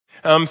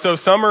So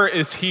summer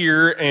is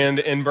here, and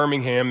in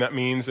Birmingham, that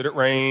means that it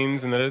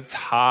rains and that it's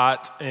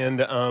hot.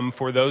 And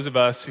for those of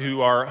us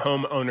who are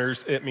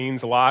homeowners, it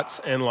means lots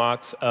and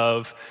lots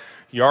of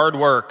yard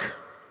work.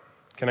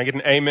 Can I get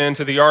an amen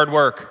to the yard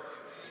work?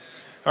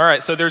 All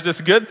right, so there's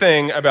this good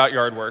thing about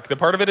yard work. The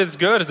part of it is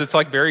good is it's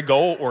like very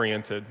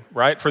goal-oriented,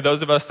 right? For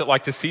those of us that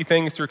like to see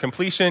things through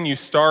completion, you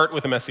start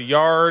with a messy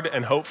yard,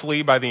 and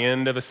hopefully by the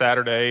end of a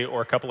Saturday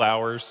or a couple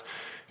hours,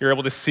 you're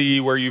able to see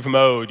where you've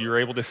mowed. You're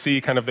able to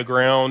see kind of the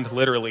ground,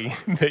 literally,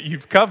 that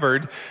you've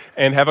covered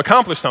and have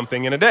accomplished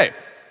something in a day.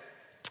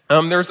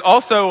 There's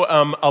also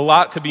a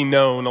lot to be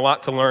known, a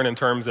lot to learn in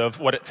terms of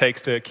what it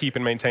takes to keep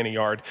and maintain a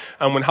yard.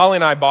 When Holly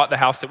and I bought the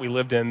house that we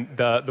lived in,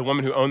 the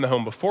woman who owned the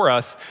home before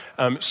us,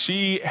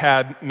 she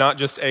had not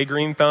just a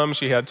green thumb,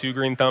 she had two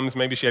green thumbs,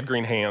 maybe she had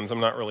green hands, I'm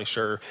not really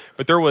sure.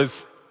 But there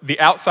was the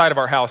outside of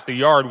our house, the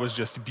yard was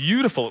just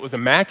beautiful. It was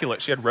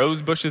immaculate. She had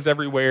rose bushes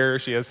everywhere.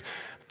 She has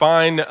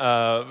fine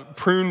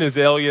pruned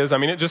azaleas. I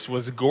mean, it just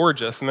was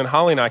gorgeous. And then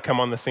Holly and I come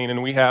on the scene,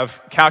 and we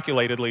have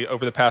calculatedly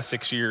over the past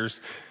 6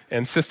 years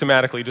and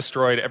systematically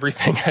destroyed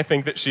everything I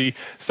think that she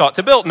sought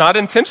to build. Not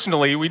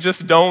intentionally. We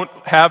just don't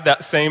have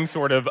that same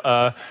sort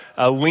of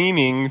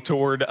leaning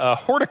toward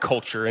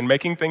horticulture and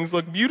making things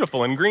look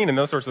beautiful and green and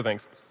those sorts of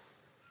things.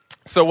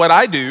 So what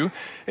I do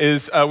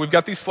is we've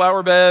got these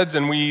flower beds,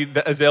 and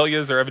the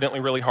azaleas are evidently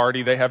really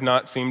hardy. They have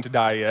not seemed to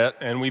die yet.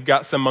 And we've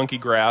got some monkey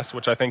grass,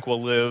 which I think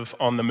will live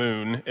on the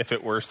moon if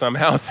it were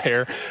somehow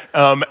there.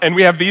 And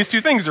we have these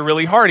two things that are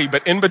really hardy.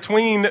 But in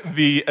between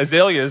the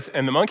azaleas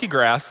and the monkey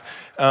grass,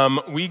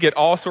 we get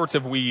all sorts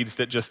of weeds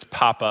that just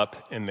pop up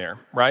in there,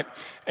 right?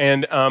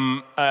 And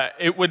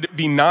it would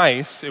be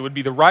nice, it would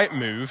be the right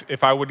move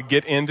if I would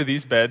get into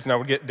these beds and I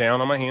would get down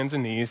on my hands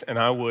and knees and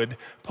I would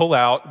pull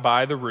out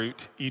by the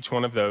root each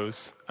one of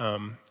those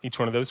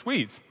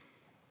weeds.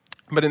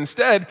 But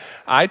instead,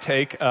 I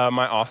take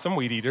my awesome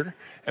weed eater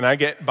and I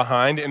get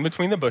behind in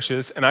between the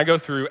bushes and I go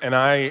through and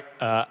I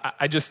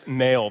just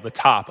nail the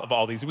top of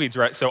all these weeds,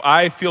 right? So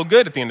I feel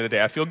good at the end of the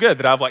day. I feel good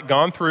that I've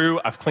gone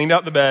through, I've cleaned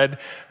out the bed.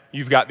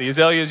 You've got the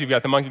azaleas, you've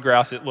got the monkey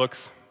grass. It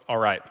looks all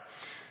right.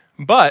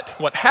 But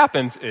what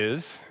happens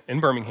is, in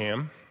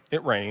Birmingham,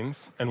 it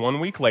rains, and 1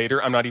 week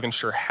later, I'm not even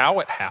sure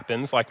how it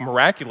happens,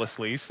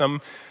 miraculously,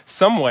 some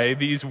way,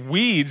 these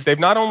weeds, they've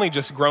not only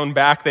just grown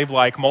back, they've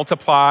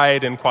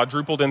multiplied and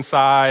quadrupled in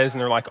size,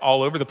 and they're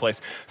all over the place.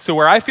 So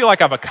where I feel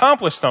like I've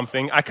accomplished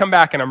something, I come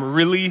back and I'm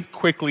really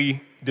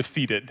quickly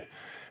defeated.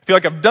 I feel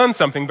like I've done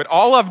something, but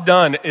all I've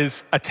done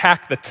is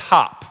attack the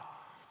top.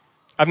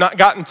 I've not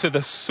gotten to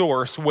the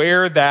source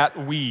where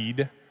that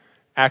weed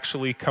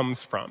actually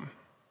comes from.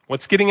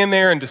 What's getting in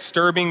there and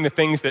disturbing the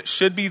things that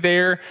should be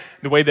there,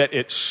 the way that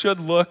it should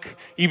look,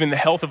 even the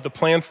health of the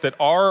plants that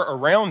are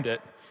around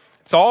it.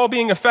 It's all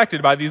being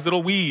affected by these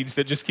little weeds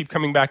that just keep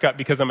coming back up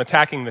because I'm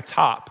attacking the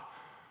top.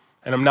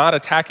 And I'm not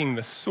attacking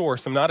the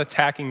source. I'm not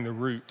attacking the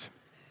root.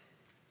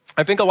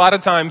 I think a lot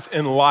of times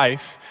in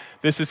life,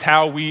 this is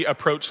how we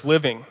approach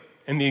living.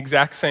 In the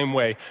exact same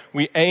way.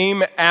 We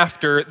aim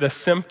after the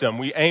symptom.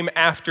 We aim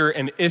after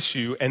an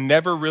issue and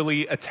never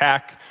really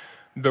attack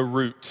the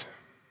root.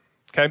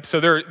 Okay, so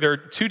there are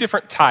two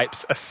different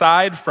types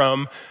aside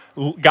from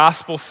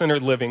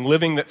gospel-centered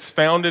living that's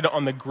founded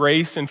on the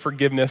grace and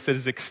forgiveness that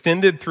is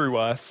extended to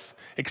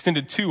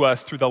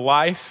us through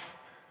the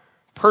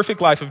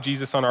perfect life of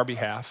Jesus on our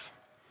behalf.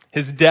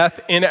 His death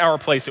in our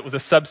place, it was a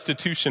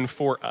substitution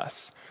for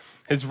us.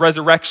 His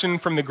resurrection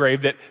from the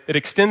grave that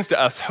extends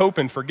to us hope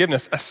and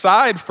forgiveness,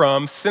 aside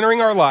from centering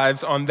our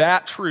lives on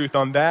that truth,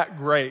 on that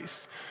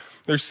grace.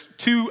 There's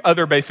two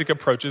other basic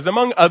approaches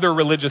among other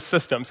religious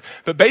systems,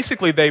 but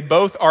basically they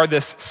both are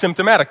this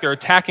symptomatic. They're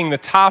attacking the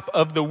top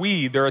of the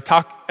weed. They're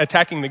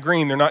attacking the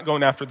green. They're not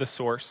going after the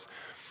source.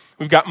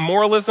 We've got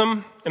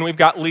moralism and we've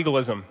got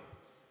legalism.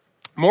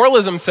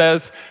 Moralism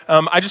says,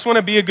 I just want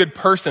to be a good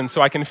person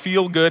so I can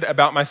feel good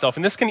about myself.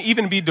 And this can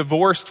even be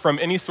divorced from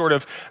any sort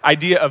of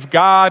idea of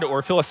God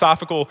or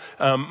philosophical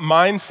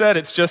mindset.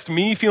 It's just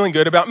me feeling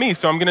good about me.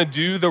 So I'm going to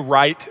do the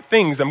right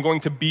things. I'm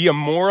going to be a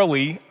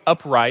morally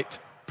upright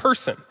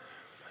person.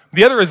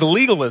 The other is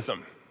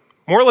legalism.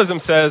 Moralism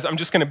says, I'm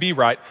just going to be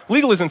right.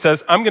 Legalism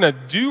says, I'm going to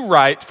do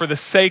right for the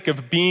sake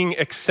of being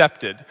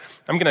accepted.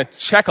 I'm going to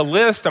check a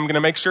list. I'm going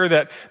to make sure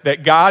that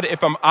God,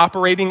 if I'm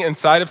operating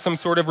inside of some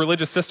sort of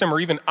religious system or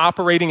even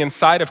operating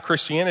inside of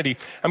Christianity,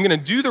 I'm going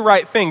to do the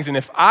right things. And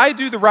if I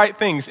do the right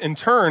things, in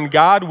turn,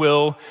 God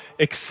will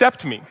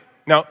accept me.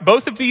 Now,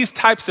 both of these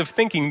types of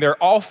thinking,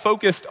 they're all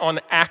focused on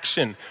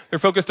action. They're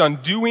focused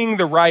on doing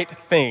the right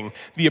thing.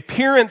 The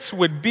appearance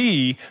would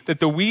be that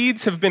the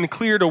weeds have been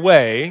cleared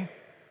away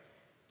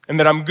and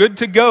that I'm good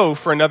to go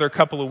for another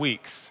couple of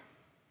weeks.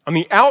 On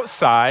the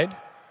outside,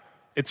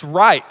 it's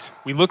right.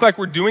 We look like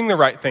we're doing the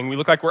right thing. We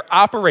look like we're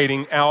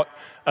operating out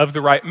of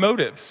the right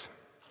motives.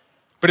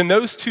 But in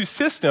those two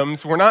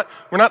systems, we're not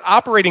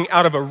operating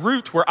out of a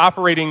root, we're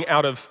operating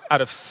out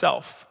of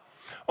self.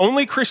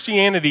 Only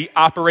Christianity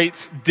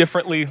operates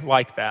differently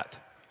like that.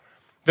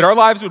 That our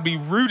lives would be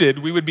rooted,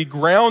 we would be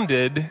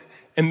grounded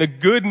in the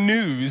good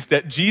news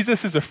that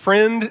Jesus is a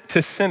friend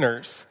to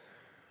sinners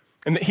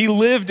And that he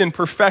lived in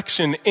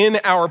perfection in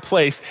our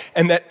place,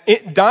 and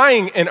that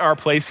dying in our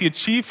place, he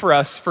achieved for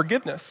us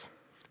forgiveness.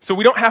 So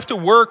we don't have to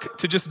work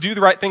to just do the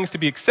right things to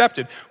be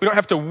accepted. We don't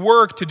have to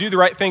work to do the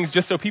right things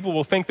just so people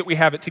will think that we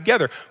have it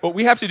together. What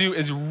we have to do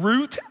is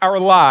root our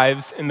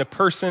lives in the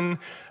person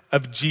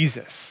of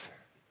Jesus,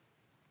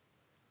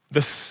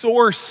 the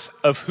source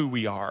of who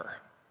we are.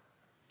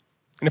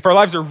 And if our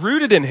lives are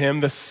rooted in him,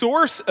 the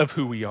source of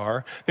who we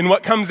are, then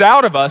what comes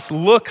out of us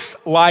looks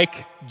like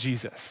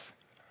Jesus.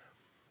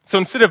 So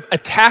instead of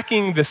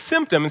attacking the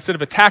symptom, instead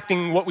of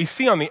attacking what we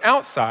see on the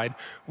outside,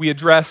 we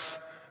address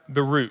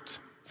the root.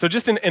 So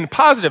just in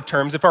positive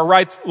terms, if our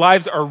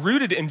lives are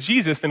rooted in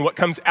Jesus, then what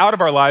comes out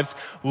of our lives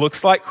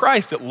looks like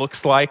Christ. It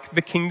looks like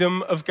the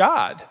kingdom of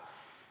God.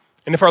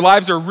 And if our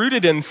lives are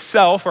rooted in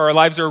self, or our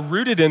lives are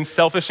rooted in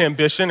selfish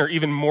ambition, or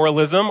even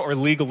moralism or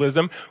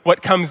legalism,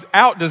 what comes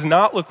out does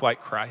not look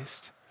like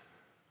Christ.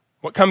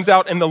 What comes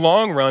out in the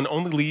long run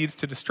only leads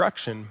to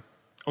destruction,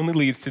 only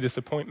leads to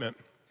disappointment.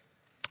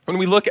 When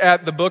we look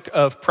at the book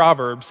of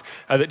Proverbs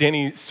that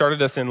Danny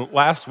started us in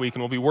last week,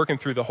 and we'll be working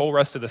through the whole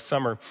rest of the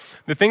summer,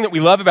 the thing that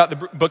we love about the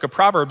book of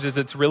Proverbs is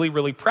it's really,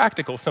 really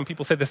practical. Some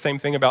people say the same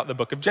thing about the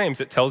book of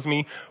James. It tells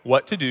me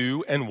what to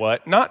do and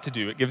what not to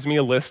do. It gives me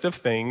a list of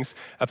things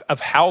of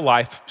how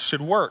life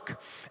should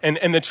work.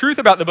 And the truth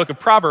about the book of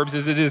Proverbs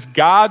is it is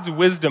God's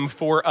wisdom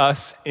for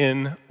us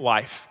in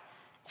life.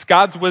 It's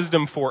God's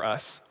wisdom for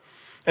us.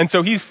 And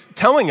so he's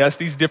telling us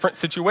these different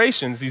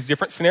situations, these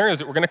different scenarios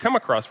that we're going to come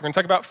across. We're going to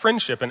talk about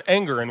friendship and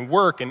anger and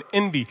work and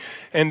envy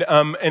and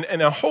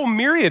a whole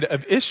myriad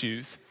of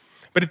issues.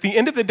 But at the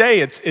end of the day,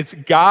 it's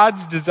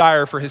God's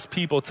desire for his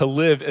people to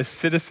live as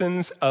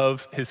citizens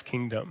of his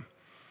kingdom.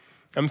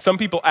 Some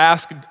people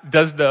ask,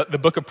 does the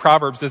book of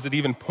Proverbs, does it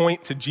even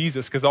point to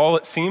Jesus? Because all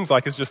it seems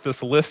like is just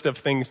this list of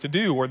things to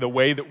do or the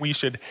way that we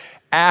should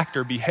act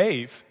or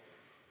behave.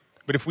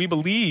 But if we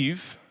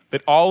believe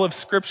that all of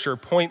Scripture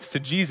points to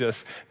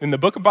Jesus, then the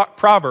book of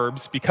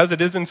Proverbs, because it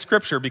is in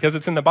Scripture, because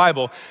it's in the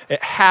Bible,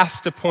 it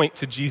has to point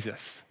to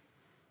Jesus.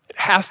 It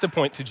has to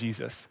point to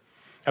Jesus.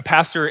 A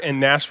pastor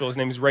in Nashville, his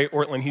name is Ray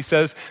Ortland, he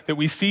says that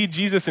we see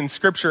Jesus in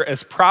Scripture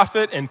as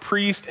prophet and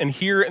priest, and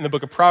here in the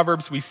book of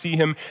Proverbs, we see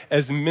him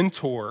as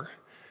mentor,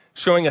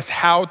 showing us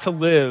how to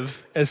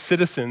live as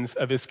citizens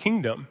of his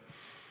kingdom.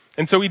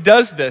 And so he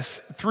does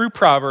this through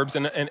Proverbs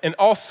in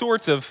all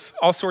sorts of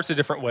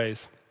different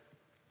ways.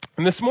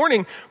 And this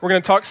morning, we're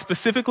going to talk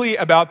specifically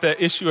about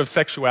the issue of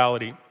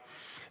sexuality.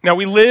 Now,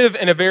 we live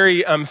in a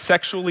very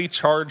sexually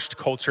charged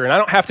culture, and I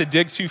don't have to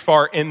dig too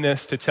far in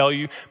this to tell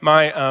you.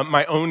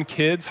 My own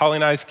kids, Holly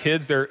and I's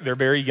kids, they're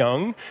very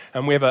young.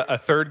 We have a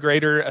third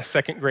grader, a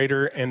second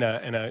grader, and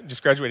a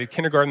just graduated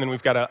kindergarten. Then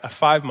we've got a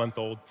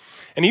 5-month-old.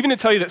 And even to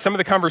tell you that some of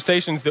the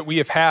conversations that we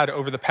have had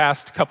over the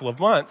past couple of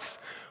months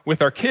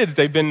with our kids,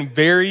 they've been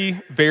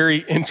very, very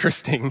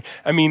interesting.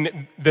 I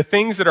mean, the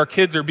things that our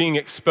kids are being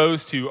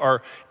exposed to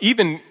are,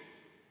 even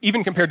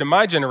compared to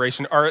my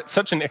generation, are at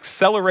such an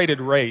accelerated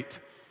rate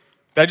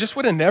that I just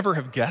would have never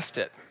have guessed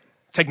it.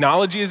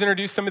 Technology has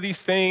introduced some of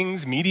these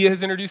things. Media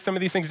has introduced some of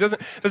these things. It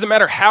doesn't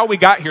matter how we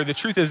got here. The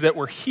truth is that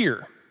we're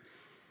here.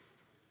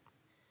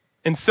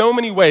 In so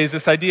many ways,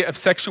 this idea of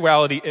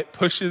sexuality, it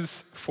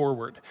pushes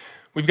forward.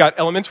 We've got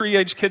elementary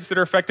age kids that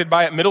are affected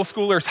by it, middle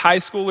schoolers, high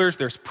schoolers,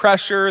 there's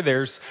pressure,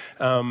 there's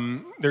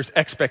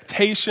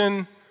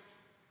expectation,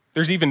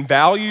 there's even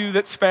value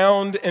that's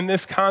found in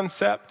this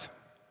concept.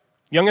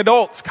 Young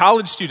adults,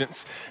 college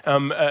students,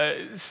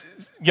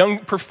 young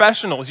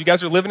professionals, you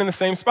guys are living in the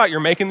same spot. You're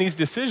making these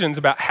decisions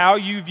about how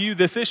you view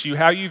this issue,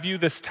 how you view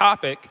this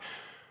topic.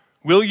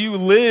 Will you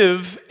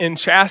live in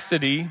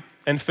chastity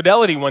and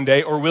fidelity one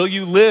day, or will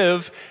you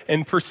live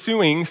in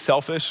pursuing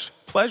selfish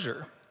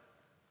pleasure?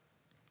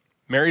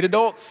 Married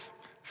adults,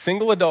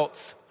 single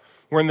adults,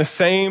 we're in the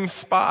same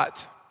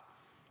spot.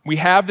 We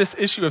have this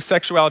issue of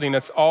sexuality, and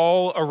it's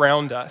all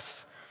around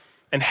us.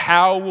 And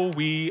how will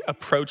we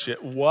approach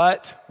it?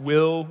 What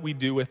will we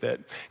do with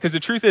it? Because the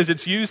truth is,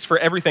 it's used for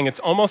everything. It's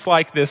almost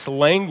like this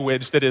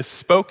language that is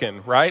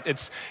spoken, right?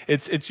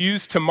 It's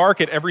used to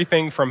market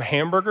everything from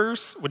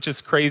hamburgers, which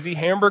is crazy,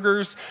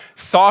 hamburgers,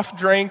 soft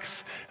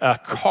drinks,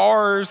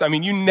 cars. I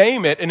mean, you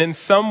name it, and in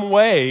some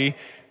way,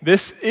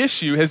 this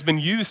issue has been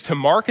used to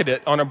market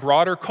it on a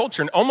broader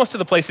culture, and almost to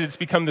the place that it's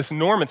become this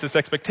norm, it's this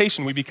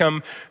expectation. We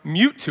become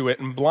mute to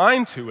it and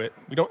blind to it.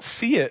 We don't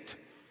see it.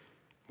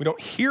 We don't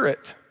hear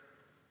it.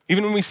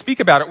 Even when we speak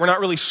about it, we're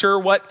not really sure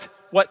what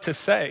to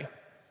say.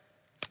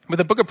 With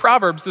the book of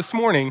Proverbs this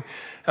morning,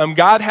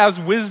 God has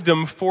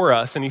wisdom for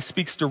us, and he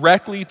speaks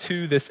directly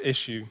to this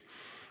issue.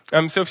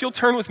 So if you'll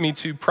turn with me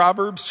to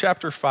Proverbs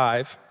chapter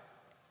 5,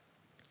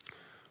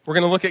 we're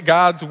going to look at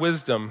God's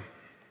wisdom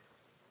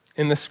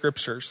in the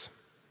scriptures.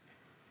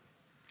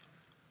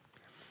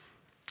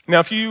 Now,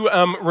 if you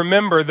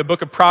remember, the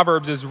book of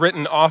Proverbs is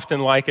written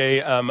often like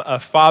a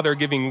father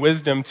giving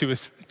wisdom to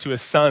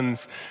his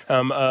sons,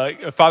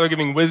 a father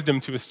giving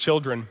wisdom to his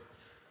children.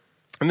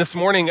 And this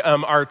morning,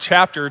 our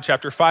chapter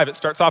 5, it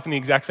starts off in the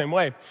exact same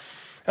way.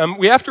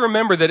 We have to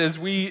remember that as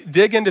we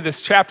dig into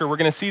this chapter, we're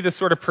going to see this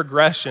sort of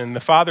progression. The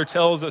father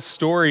tells a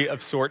story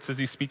of sorts as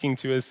he's speaking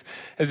to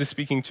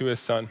his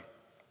son.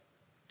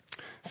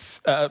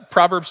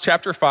 Proverbs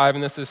chapter 5,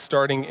 and this is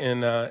starting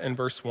in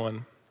verse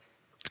 1.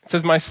 It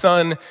says, "My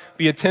son,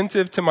 be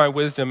attentive to my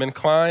wisdom,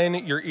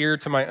 incline your ear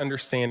to my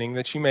understanding,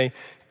 that you may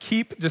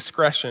keep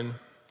discretion,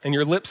 and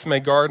your lips may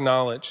guard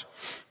knowledge.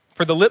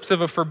 For the lips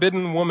of a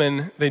forbidden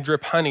woman, they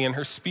drip honey, and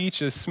her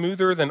speech is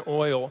smoother than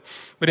oil.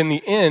 But in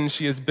the end,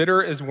 she is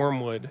bitter as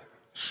wormwood,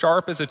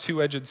 sharp as a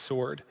two-edged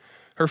sword.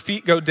 Her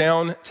feet go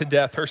down to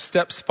death. Her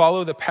steps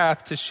follow the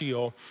path to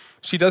Sheol.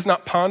 She does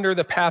not ponder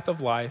the path of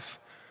life.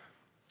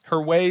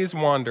 Her ways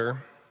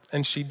wander,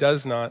 and she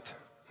does not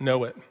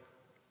know it."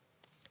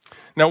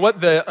 Now,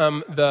 what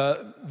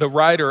the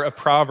writer of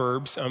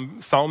Proverbs,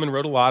 Solomon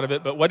wrote a lot of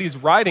it, but what he's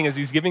writing is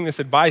he's giving this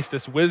advice,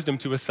 this wisdom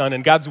to his son,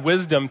 and God's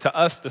wisdom to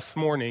us this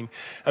morning.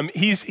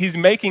 He's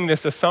making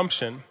this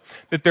assumption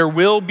that there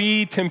will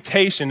be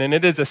temptation, and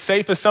it is a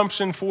safe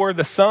assumption for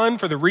the son,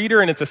 for the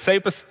reader, and it's a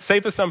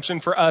safe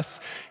assumption for us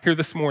here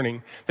this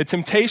morning. That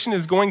temptation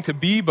is going to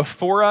be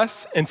before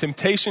us, and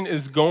temptation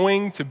is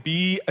going to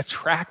be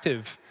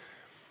attractive.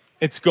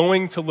 It's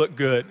going to look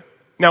good.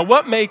 Now,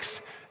 what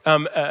makes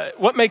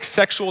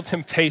sexual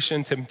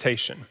temptation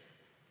temptation?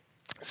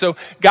 So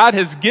God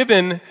has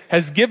given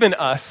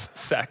us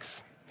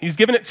sex. He's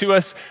given it to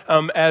us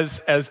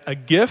as a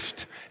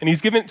gift, and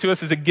he's given it to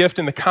us as a gift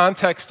in the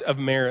context of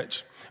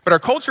marriage. But our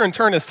culture in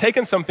turn has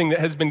taken something that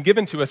has been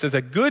given to us as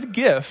a good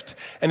gift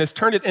and has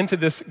turned it into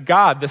this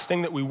God, this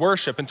thing that we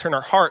worship and turn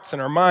our hearts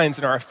and our minds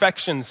and our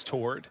affections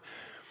toward.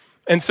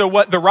 And so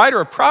what the writer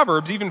of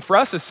Proverbs, even for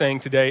us, is saying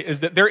today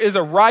is that there is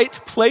a right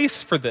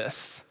place for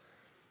this.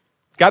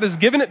 God has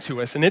given it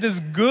to us, and it is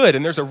good,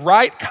 and there's a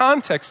right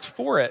context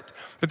for it.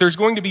 But there's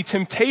going to be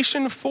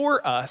temptation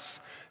for us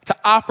to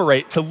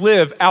operate, to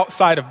live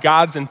outside of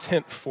God's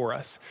intent for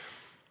us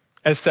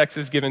as sex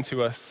is given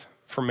to us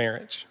for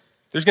marriage.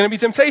 There's going to be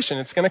temptation.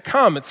 It's going to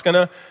come. It's going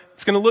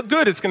to look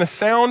good. It's going to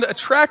sound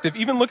attractive.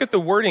 Even look at the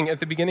wording at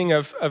the beginning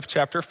of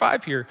chapter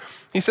 5 here.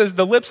 He says,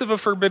 the lips of a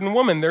forbidden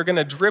woman, they're going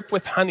to drip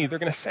with honey. They're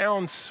going to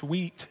sound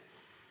sweet.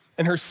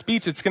 And her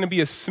speech, it's going to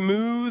be as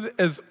smooth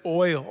as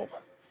oil.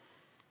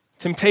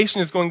 Temptation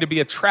is going to be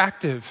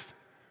attractive.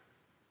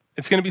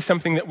 It's going to be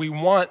something that we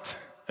want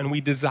and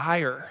we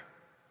desire.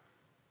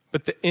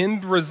 But the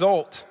end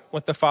result,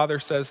 what the Father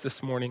says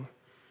this morning,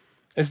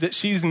 is that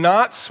she's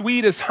not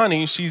sweet as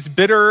honey, she's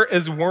bitter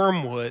as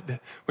wormwood,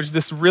 which is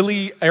this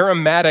really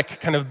aromatic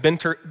kind of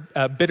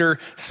bitter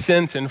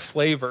scent and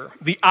flavor,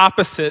 the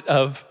opposite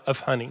of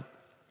honey.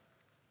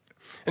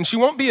 And she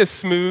won't be as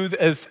smooth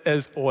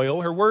as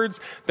oil. Her words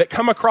that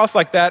come across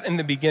like that in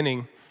the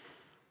beginning,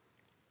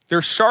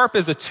 they're sharp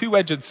as a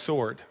two-edged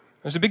sword.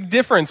 There's a big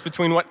difference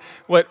between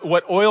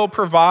what oil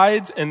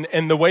provides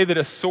and the way that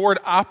a sword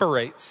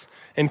operates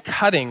in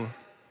cutting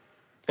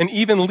and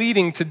even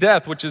leading to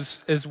death, which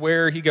is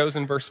where he goes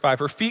in verse 5.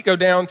 Her feet go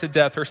down to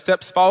death. Her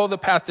steps follow the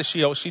path to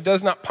Sheol. She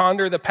does not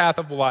ponder the path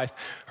of life.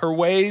 Her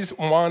ways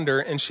wander,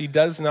 and she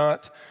does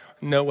not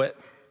know it.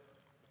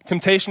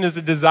 Temptation is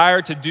a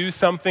desire to do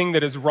something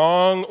that is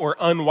wrong or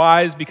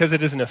unwise because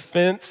it is an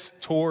offense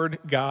toward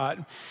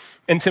God.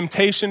 And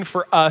temptation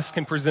for us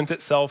can present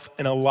itself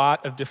in a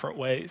lot of different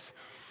ways.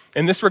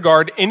 In this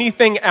regard,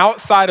 anything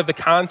outside of the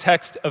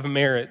context of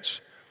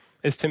marriage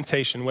is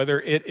temptation, whether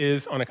it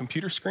is on a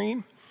computer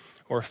screen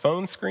or a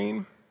phone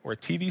screen or a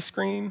TV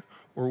screen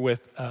or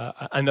with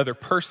another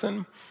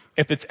person.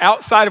 If it's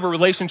outside of a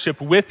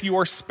relationship with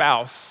your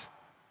spouse,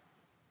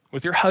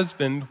 with your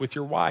husband, with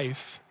your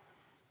wife,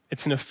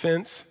 it's an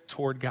offense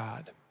toward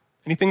God.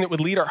 Anything that would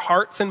lead our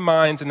hearts and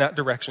minds in that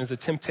direction is a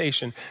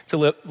temptation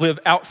to live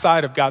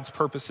outside of God's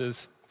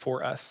purposes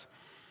for us.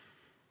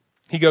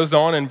 He goes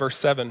on in verse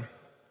 7.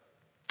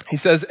 He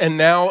says, "And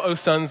now, O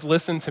sons,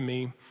 listen to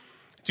me.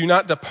 Do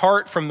not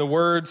depart from the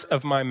words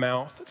of my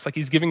mouth." It's like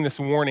he's giving this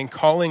warning,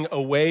 calling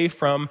away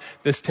from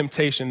this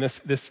temptation,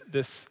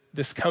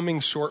 this coming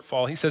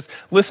shortfall. He says,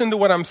 listen to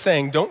what I'm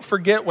saying. Don't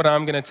forget what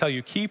I'm going to tell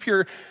you. Keep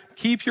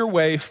your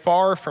way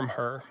far from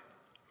her.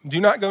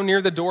 Do not go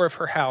near the door of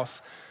her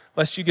house,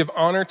 lest you give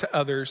honor to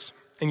others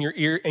and your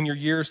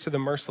years to the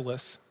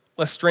merciless.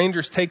 Lest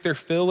strangers take their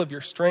fill of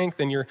your strength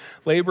and your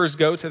labors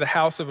go to the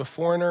house of a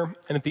foreigner,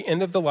 and at the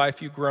end of the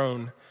life you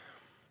groan.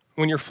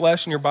 When your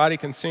flesh and your body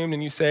consumed,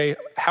 and you say,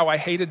 how I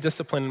hated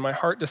discipline, and my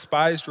heart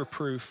despised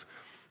reproof.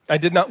 I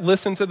did not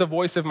listen to the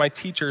voice of my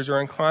teachers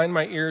or incline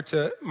my ear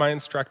to my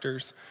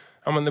instructors.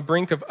 I'm on the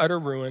brink of utter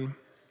ruin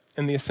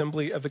in the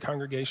assembly of the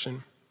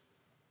congregation.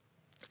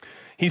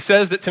 He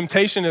says that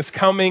temptation is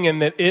coming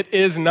and that it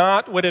is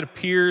not what it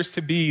appears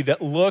to be,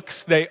 that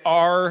looks, they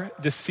are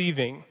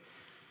deceiving.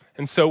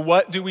 And so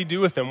what do we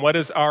do with them? What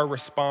is our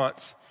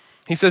response?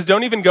 He says,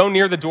 don't even go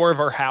near the door of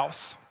her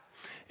house.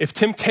 If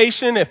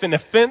temptation, if an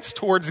offense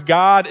towards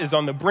God is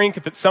on the brink,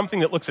 if it's something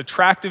that looks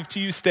attractive to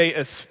you, stay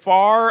as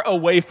far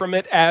away from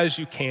it as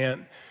you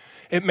can.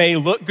 It may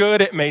look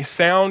good, it may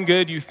sound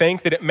good, you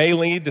think that it may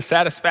lead to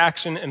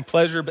satisfaction and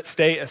pleasure, but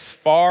stay as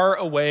far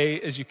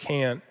away as you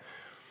can.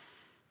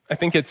 I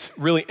think it's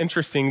really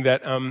interesting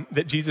that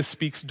that Jesus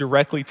speaks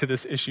directly to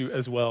this issue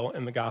as well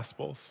in the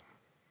Gospels.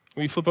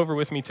 Will you flip over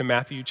with me to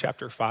Matthew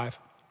chapter 5?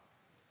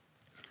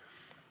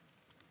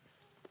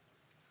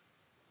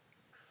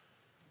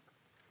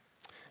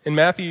 In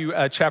Matthew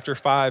chapter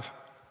 5,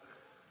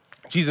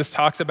 Jesus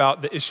talks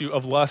about the issue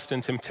of lust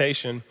and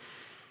temptation,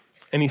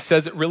 and he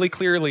says it really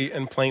clearly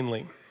and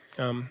plainly.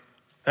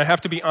 I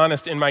have to be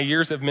honest, in my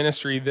years of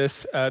ministry,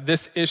 this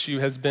issue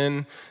has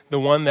been the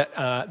one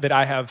that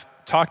I have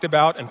talked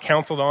about and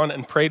counseled on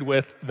and prayed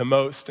with the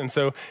most. And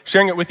so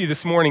sharing it with you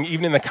this morning,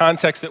 even in the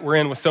context that we're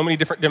in with so many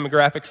different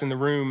demographics in the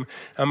room,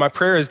 my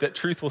prayer is that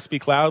truth will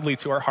speak loudly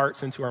to our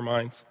hearts and to our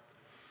minds.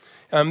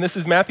 This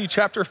is Matthew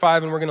chapter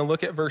 5, and we're going to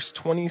look at verse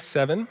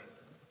 27.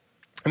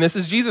 And this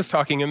is Jesus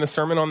talking in the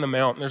Sermon on the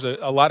Mount. There's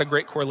a lot of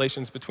great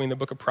correlations between the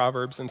book of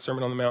Proverbs and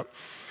Sermon on the Mount.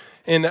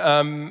 In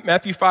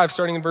Matthew 5,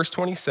 starting in verse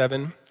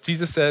 27,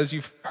 Jesus says,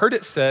 "You've heard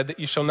it said that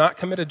you shall not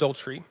commit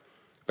adultery.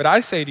 But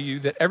I say to you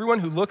that everyone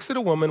who looks at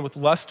a woman with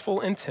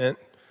lustful intent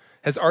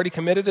has already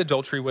committed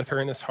adultery with her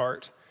in his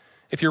heart.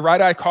 If your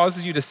right eye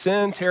causes you to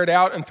sin, tear it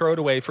out and throw it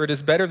away. For it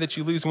is better that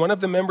you lose one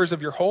of the members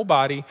of your whole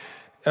body,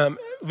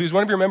 lose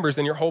one of your members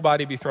than your whole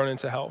body be thrown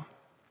into hell.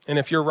 And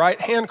if your right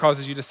hand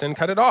causes you to sin,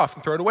 cut it off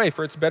and throw it away.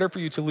 For it's better for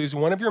you to lose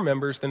one of your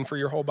members than for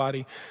your whole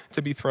body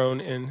to be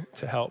thrown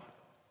into hell."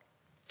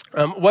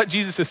 What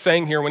Jesus is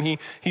saying here when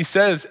he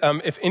says,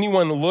 if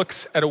anyone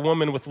looks at a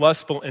woman with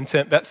lustful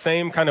intent, that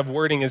same kind of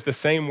wording is the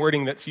same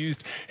wording that's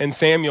used in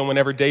Samuel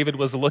whenever David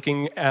was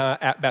looking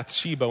at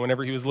Bathsheba,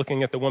 whenever he was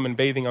looking at the woman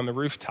bathing on the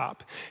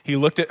rooftop. He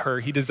looked at her,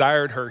 he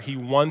desired her, he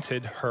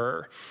wanted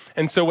her.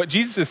 And so what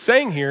Jesus is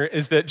saying here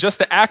is that just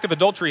the act of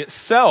adultery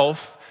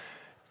itself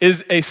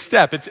is a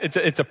step.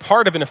 It's a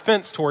part of an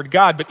offense toward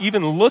God, but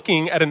even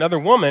looking at another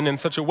woman in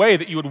such a way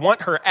that you would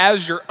want her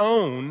as your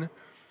own,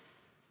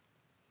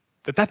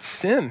 that's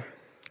sin.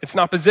 It's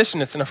an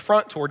opposition. It's an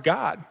affront toward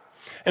God.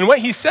 And what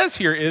he says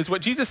here is,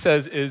 what Jesus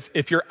says is,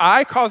 if your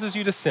eye causes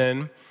you to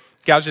sin,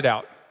 gouge it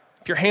out.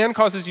 If your hand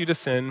causes you to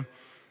sin,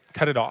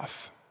 cut it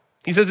off.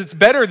 He says it's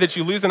better that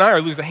you lose an eye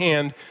or lose a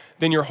hand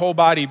than your whole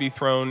body be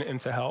thrown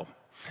into hell.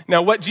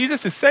 Now, what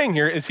Jesus is saying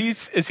here is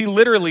he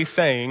literally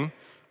saying,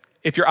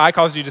 if your eye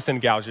causes you to sin,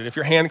 gouge it. If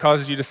your hand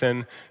causes you to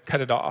sin,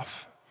 cut it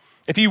off.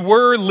 If he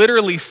were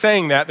literally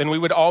saying that, then we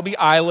would all be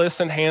eyeless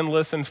and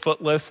handless and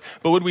footless,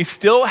 but would we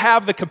still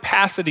have the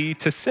capacity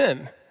to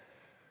sin?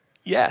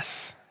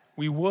 Yes,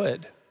 we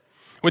would.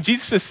 What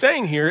Jesus is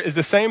saying here is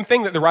the same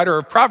thing that the writer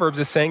of Proverbs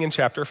is saying in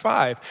chapter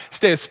 5.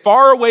 Stay as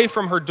far away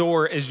from her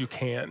door as you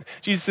can.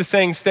 Jesus is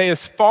saying stay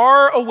as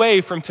far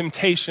away from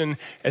temptation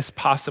as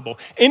possible.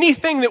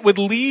 Anything that would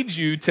lead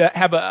you to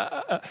have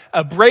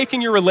a break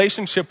in your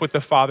relationship with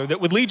the Father,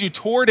 that would lead you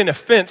toward an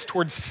offense,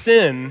 towards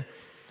sin,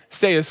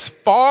 stay as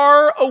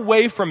far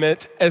away from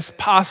it as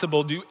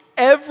possible. Do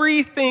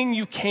everything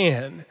you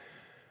can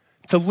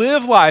to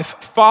live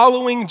life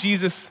following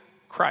Jesus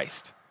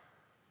Christ.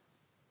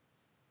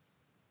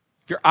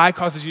 If your eye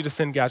causes you to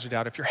sin, gouge it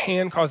out. If your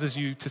hand causes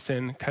you to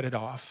sin, cut it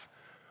off.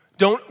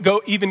 Don't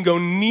even go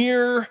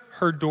near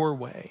her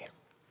doorway.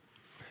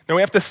 Now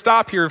we have to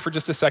stop here for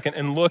just a second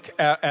and look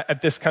at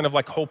this kind of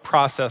like whole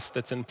process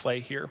that's in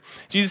play here.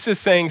 Jesus is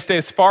saying stay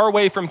as far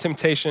away from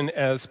temptation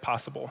as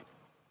possible.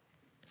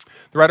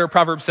 The writer of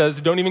Proverbs says,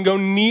 don't even go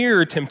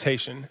near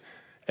temptation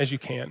as you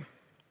can.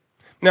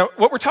 Now,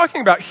 what we're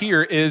talking about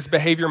here is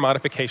behavior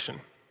modification.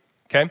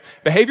 Okay?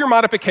 Behavior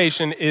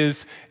modification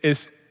is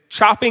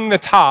chopping the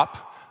top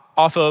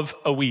off of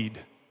a weed.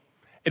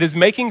 It is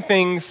making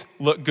things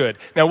look good.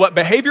 Now, what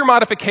behavior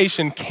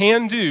modification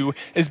can do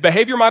is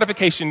behavior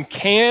modification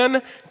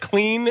can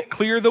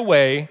clear the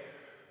way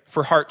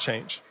for heart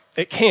change.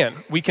 It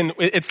can.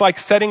 It's like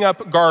setting up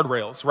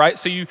guardrails, right?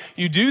 So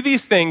you do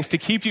these things to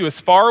keep you as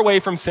far away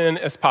from sin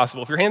as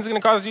possible. If your hand's going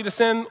to cause you to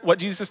sin, what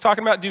Jesus is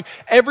talking about, do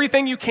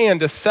everything you can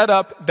to set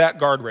up that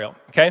guardrail,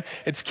 okay?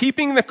 It's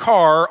keeping the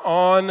car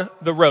on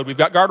the road. We've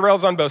got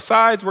guardrails on both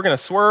sides. We're going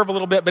to swerve a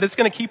little bit, but it's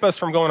going to keep us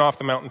from going off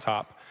the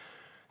mountaintop.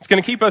 It's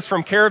going to keep us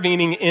from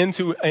caravaning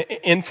into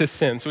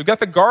sin. So we've got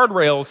the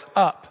guardrails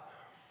up.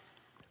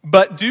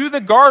 But do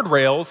the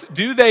guardrails,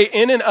 do they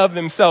in and of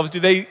themselves, do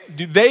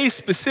they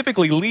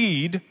specifically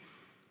lead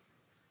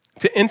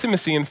to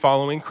intimacy in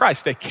following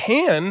Christ? They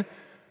can.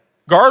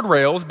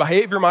 Guardrails,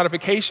 behavior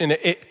modification,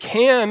 it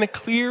can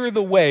clear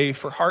the way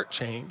for heart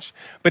change,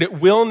 but it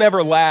will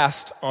never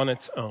last on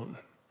its own.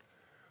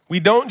 We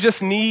don't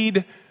just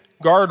need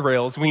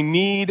guardrails, we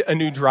need a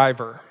new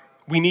driver.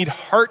 We need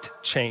heart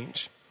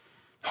change.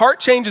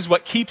 Heart change is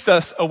what keeps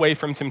us away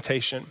from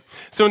temptation.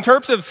 So in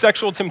terms of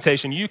sexual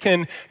temptation, you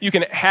can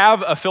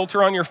have a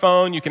filter on your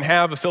phone, you can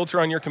have a filter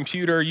on your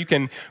computer, you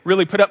can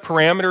really put up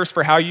parameters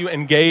for how you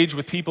engage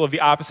with people of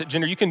the opposite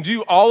gender. You can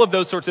do all of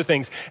those sorts of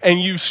things. And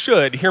you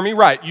should, hear me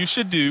right, you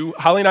should do,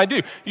 Holly and I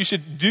do, you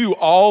should do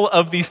all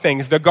of these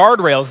things. The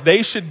guardrails,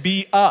 they should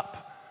be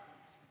up.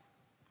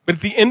 But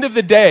at the end of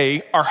the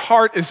day, our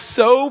heart is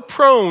so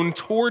prone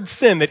towards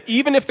sin that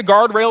even if the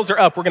guardrails are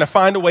up, we're going to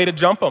find a way to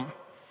jump them.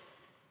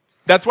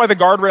 That's why the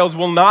guardrails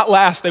will not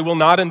last. They will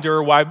not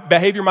endure. Why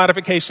behavior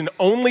modification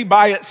only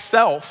by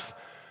itself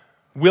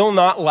will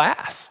not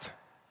last.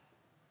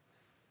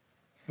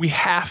 We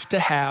have to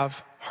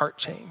have heart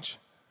change.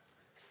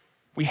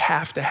 We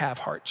have to have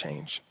heart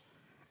change.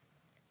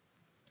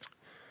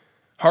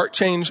 Heart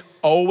change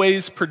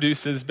always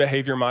produces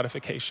behavior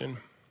modification.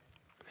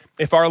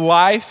 If our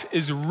life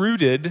is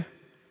rooted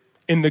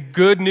in the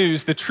good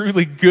news, the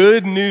truly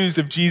good news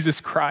of Jesus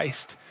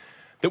Christ,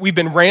 that we've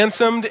been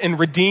ransomed and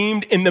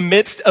redeemed in the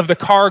midst of the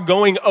car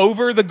going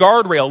over the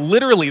guardrail.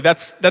 Literally,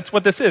 that's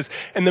what this is.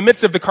 In the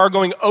midst of the car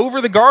going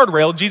over the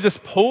guardrail, Jesus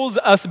pulls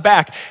us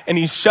back and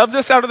he shoves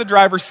us out of the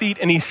driver's seat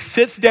and he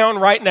sits down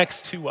right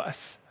next to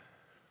us.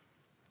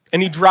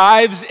 And he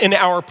drives in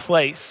our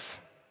place.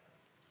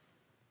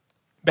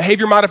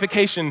 Behavior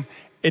modification,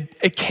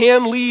 it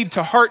can lead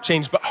to heart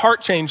change, but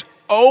heart change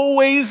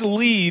always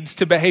leads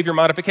to behavior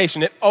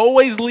modification. It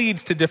always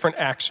leads to different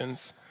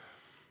actions.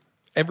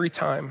 Every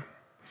time.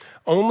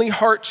 Only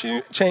heart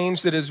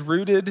change that is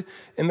rooted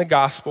in the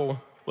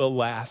gospel will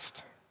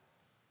last.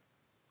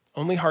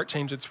 Only heart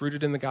change that's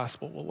rooted in the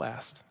gospel will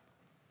last.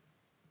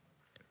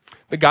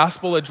 The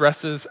gospel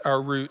addresses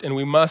our root, and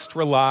we must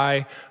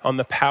rely on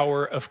the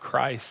power of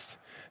Christ,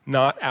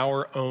 not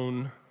our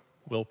own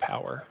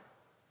willpower.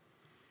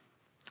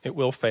 It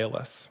will fail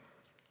us.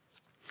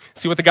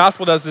 See, what the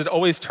gospel does is it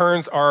always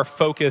turns our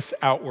focus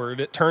outward.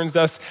 It turns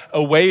us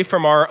away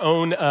from our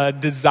own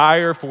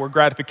desire for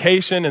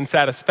gratification and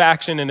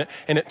satisfaction, and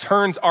it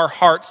turns our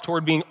hearts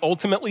toward being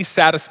ultimately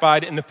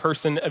satisfied in the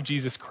person of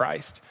Jesus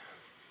Christ.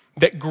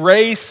 That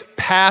grace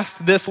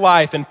past this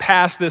life and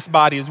past this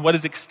body is what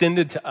is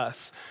extended to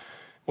us.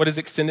 What is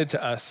extended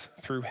to us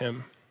through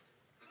him.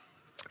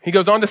 He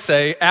goes on to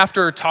say,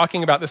 after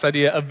talking about this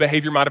idea of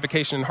behavior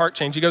modification and heart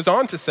change, he goes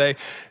on to say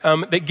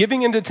that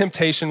giving into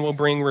temptation will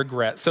bring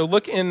regret. So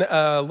look in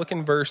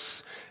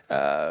verse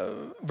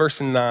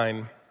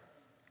 9.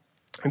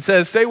 It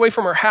says, "Stay away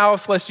from her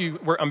house, lest you."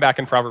 I'm back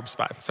in Proverbs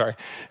 5. Sorry,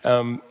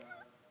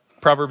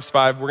 Proverbs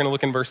 5. We're going to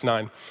look in verse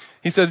 9.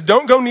 He says,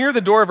 "Don't go near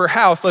the door of her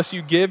house, lest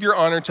you give your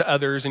honor to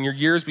others and your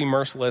years be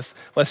merciless,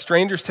 lest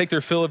strangers take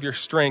their fill of your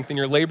strength and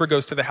your labor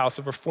goes to the house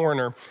of a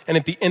foreigner. And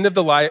at the end of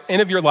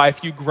your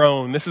life, you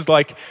groan." This is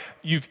like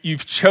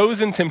you've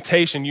chosen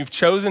temptation. You've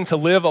chosen to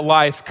live a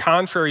life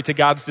contrary to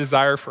God's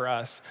desire for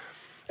us.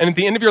 And at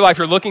the end of your life,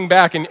 you're looking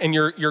back and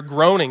you're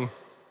groaning.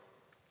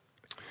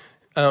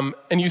 And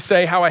you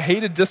say, "How I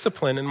hated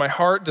discipline, and my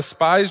heart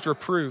despised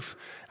reproof.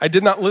 I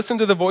did not listen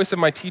to the voice of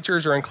my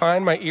teachers or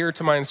incline my ear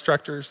to my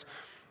instructors.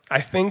 I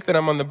think that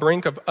I'm on the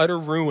brink of utter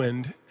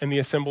ruin in the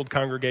assembled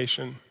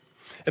congregation."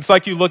 It's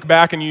like you look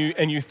back and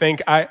you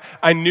think,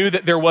 I knew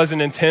that there was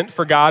an intent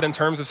for God in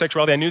terms of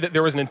sexuality. I knew that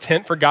there was an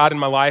intent for God in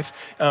my life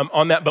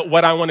on that, but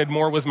what I wanted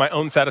more was my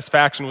own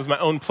satisfaction, was my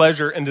own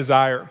pleasure and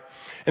desire.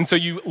 And so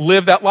you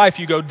live that life,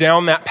 you go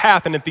down that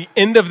path, and at the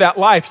end of that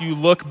life, you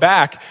look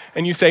back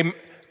and you say,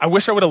 I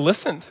wish I would have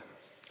listened.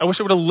 I wish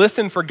I would have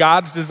listened for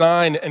God's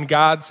design and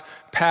God's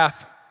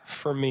path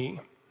for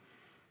me.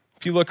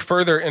 If you look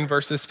further in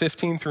verses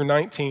 15 through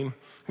 19,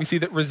 we see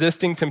that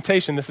resisting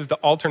temptation, this is the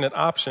alternate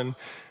option,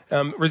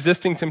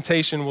 resisting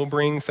temptation will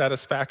bring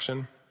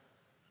satisfaction.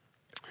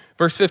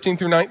 Verse 15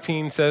 through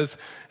 19 says,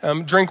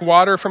 "Drink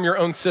water from your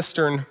own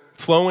cistern,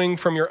 flowing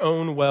from your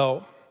own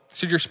well.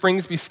 Should your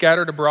springs be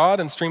scattered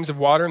abroad and streams of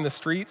water in the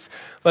streets,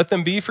 let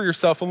them be for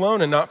yourself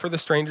alone and not for the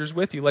strangers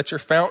with you. Let your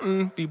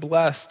fountain be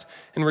blessed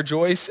and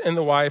rejoice in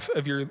the wife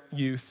of your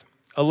youth.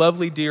 A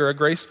lovely deer, a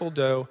graceful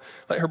doe.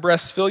 Let her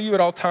breasts fill you at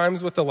all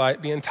times with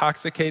delight. Be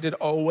intoxicated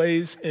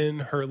always in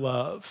her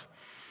love."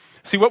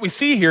 See, what we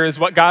see here is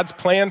what God's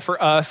plan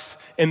for us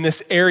in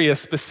this area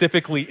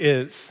specifically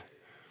is.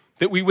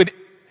 That we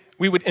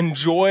would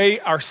enjoy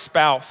our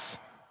spouse.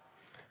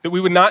 That we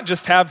would not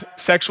just have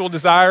sexual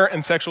desire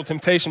and sexual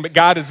temptation, but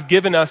God has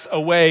given us a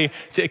way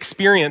to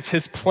experience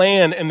his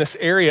plan in this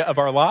area of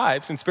our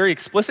lives. And it's very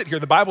explicit here.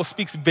 The Bible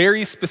speaks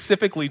very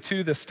specifically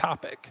to this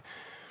topic.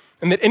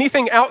 And that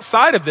anything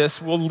outside of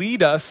this will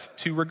lead us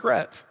to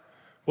regret,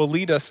 will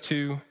lead us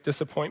to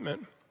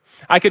disappointment.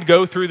 I could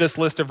go through this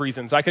list of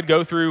reasons. I could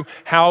go through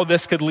how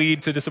this could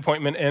lead to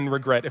disappointment and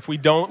regret if we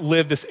don't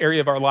live this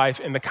area of our life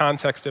in the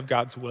context of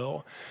God's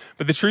will.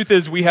 But the truth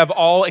is we have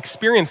all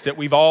experienced it.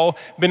 We've all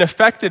been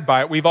affected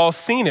by it. We've all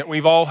seen it.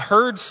 We've all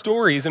heard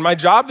stories. And my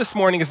job this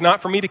morning is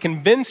not for me to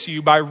convince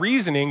you by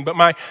reasoning, but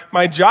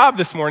my job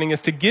this morning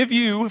is to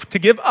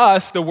give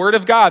us the word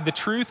of God, the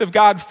truth of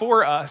God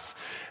for us.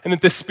 And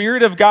that the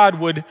Spirit of God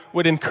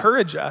would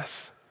encourage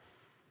us,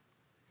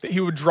 that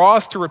he would draw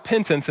us to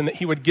repentance, and that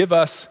he would give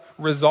us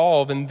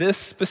resolve in this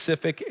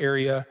specific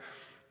area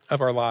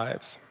of our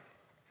lives.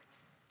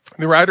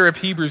 The writer of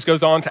Hebrews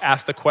goes on to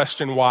ask the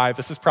question why.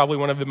 This is probably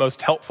one of the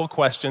most helpful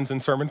questions in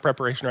sermon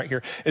preparation right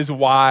here, is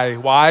why?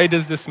 Why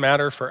does this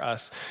matter for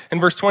us? In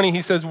verse 20,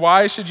 he says,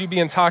 "Why should you be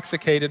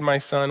intoxicated, my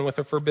son, with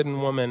a forbidden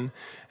woman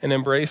and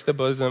embrace the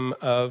bosom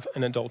of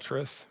an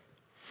adulteress?"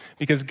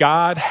 Because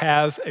God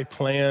has a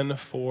plan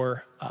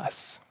for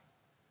us.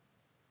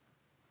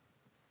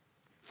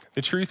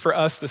 The truth for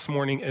us this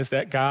morning is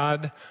that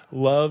God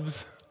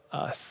loves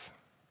us.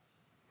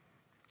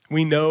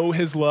 We know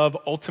his love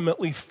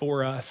ultimately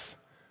for us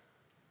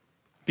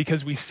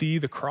because we see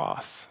the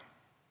cross.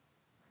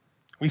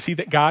 We see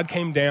that God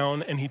came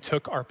down and he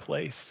took our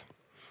place.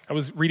 I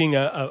was reading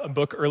a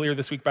book earlier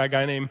this week by a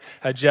guy named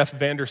Jeff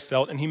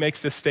Vanderstelt, and he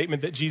makes this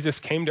statement that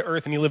Jesus came to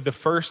earth and he lived the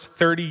first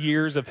 30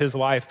 years of his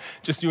life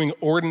just doing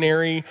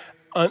ordinary,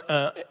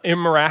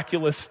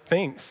 immiraculous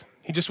things.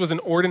 He just was an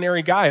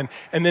ordinary guy.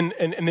 And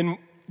then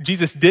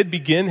Jesus did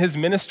begin his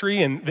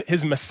ministry, and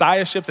his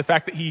messiahship, the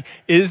fact that he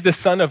is the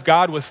Son of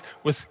God was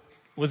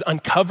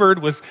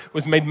uncovered,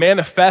 was made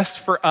manifest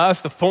for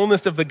us. The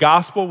fullness of the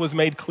gospel was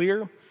made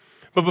clear.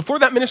 But before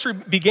that ministry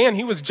began,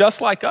 he was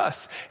just like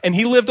us. And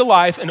he lived a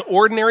life, an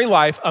ordinary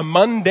life, a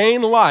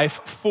mundane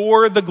life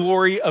for the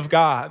glory of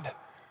God.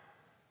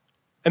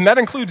 And that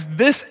includes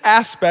this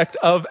aspect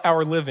of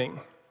our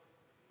living.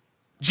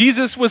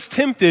 Jesus was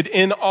tempted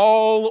in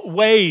all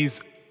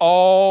ways,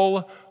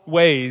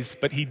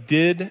 but he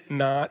did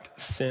not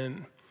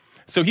sin.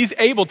 So he's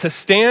able to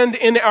stand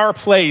in our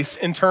place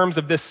in terms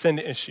of this sin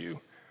issue.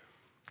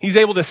 He's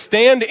able to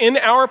stand in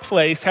our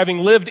place, having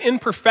lived in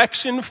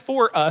perfection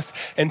for us,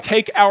 and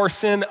take our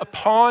sin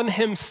upon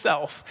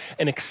himself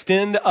and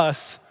extend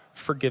us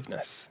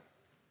forgiveness.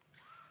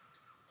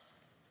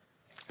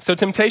 So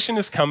temptation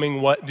is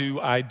coming. What do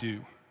I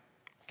do?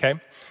 Okay?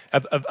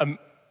 I've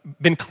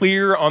been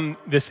clear on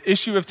this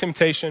issue of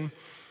temptation.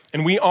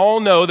 And we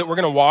all know that we're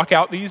going to walk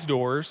out these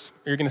doors.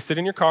 You're going to sit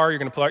in your car. You're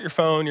going to pull out your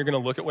phone. You're going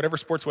to look at whatever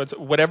sports website.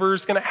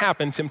 Whatever's going to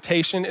happen,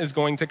 temptation is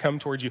going to come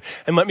towards you.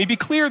 And let me be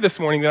clear this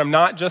morning that I'm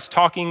not just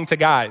talking to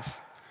guys.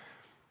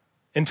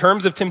 In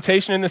terms of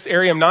temptation in this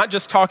area, I'm not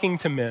just talking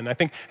to men. I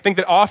think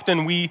that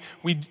often we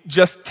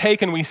just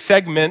take and we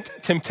segment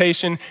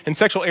temptation in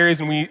sexual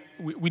areas and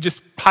we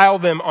just pile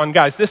them on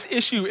guys. This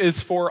issue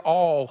is for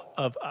all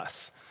of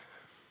us.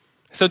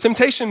 So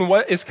temptation,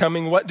 what is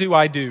coming? What do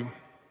I do?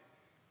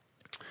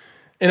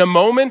 In a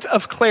moment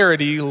of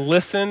clarity,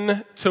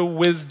 listen to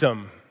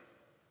wisdom.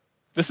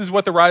 This is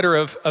what the writer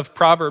of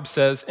Proverbs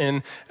says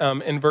in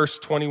verse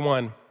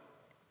 21.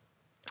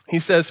 He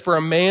says, "For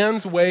a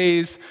man's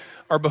ways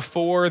are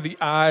before the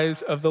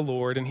eyes of the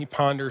Lord, and he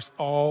ponders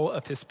all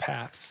of his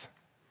paths."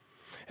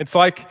 It's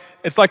like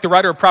the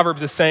writer of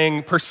Proverbs is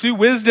saying, pursue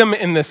wisdom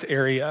in this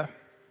area.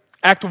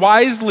 Act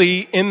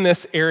wisely in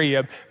this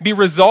area. Be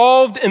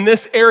resolved in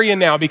this area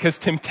now, because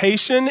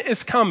temptation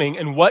is coming.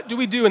 And what do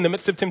we do in the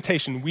midst of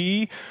temptation?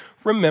 We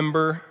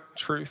remember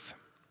truth.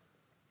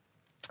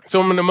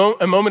 So in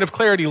a moment of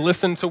clarity,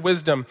 listen to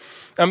wisdom.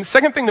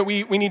 Second thing that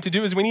we need to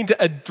do is we need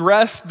to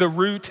address the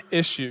root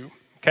issue.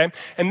 Okay?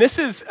 And this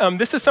is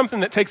something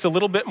that takes a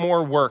little bit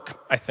more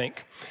work, I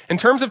think. In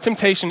terms of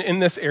temptation in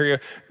this area,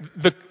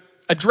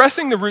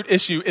 addressing the root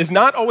issue is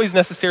not always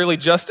necessarily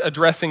just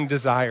addressing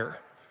desire.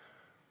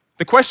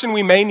 The question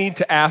we may need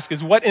to ask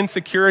is, what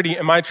insecurity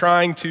am I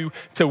trying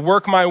to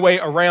work my way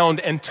around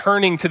and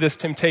turning to this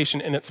temptation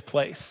in its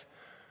place?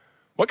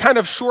 What kind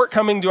of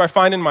shortcoming do I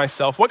find in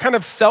myself? What kind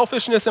of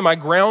selfishness am I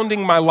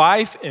grounding my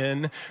life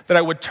in that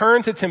I would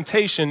turn to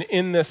temptation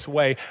in this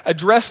way?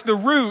 Address the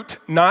root,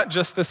 not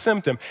just the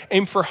symptom.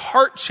 Aim for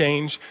heart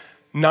change,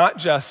 not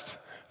just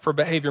for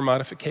behavior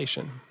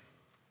modification.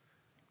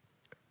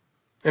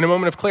 In a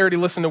moment of clarity,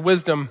 listen to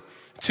wisdom.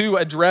 2,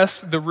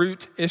 address the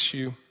root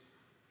issue.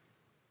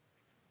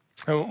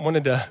 I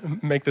wanted to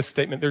make this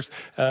statement. There's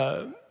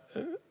a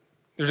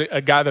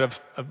guy that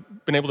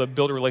I've been able to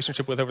build a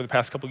relationship with over the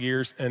past couple of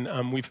years,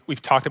 and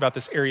we've talked about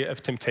this area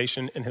of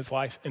temptation in his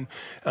life.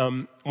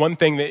 And one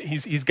thing that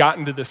he's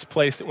gotten to this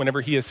place that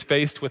whenever he is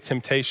faced with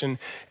temptation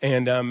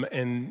and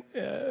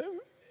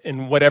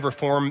in whatever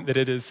form that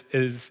it is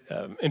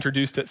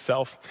introduced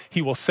itself,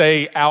 he will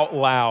say out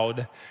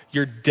loud,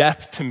 "You're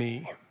death to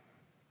me.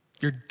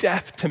 You're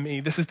death to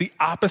me. This is the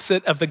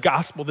opposite of the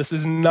gospel. This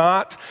is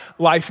not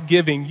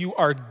life-giving. You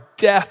are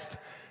death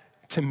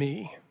to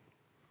me."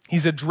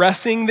 He's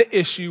addressing the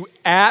issue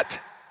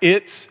at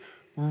its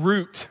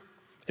root.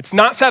 It's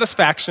not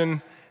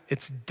satisfaction,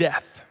 it's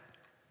death.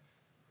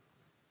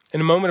 In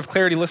a moment of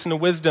clarity, listen to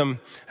wisdom.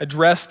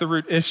 Address the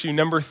root issue.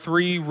 Number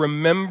 3,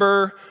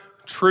 remember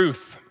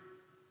truth.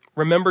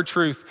 Remember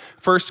truth.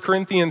 1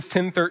 Corinthians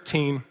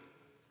 10:13.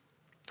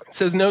 It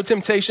says, "No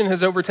temptation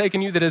has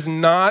overtaken you that is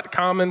not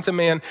common to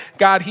man.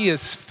 God, he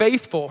is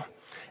faithful,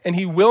 and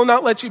he will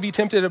not let you be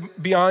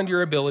tempted beyond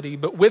your ability.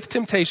 But with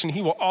temptation,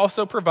 he will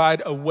also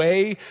provide a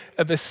way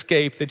of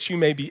escape that you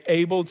may be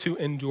able to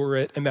endure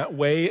it. And that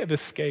way of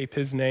escape,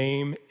 his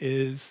name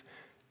is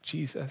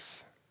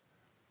Jesus."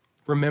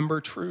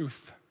 Remember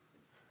truth.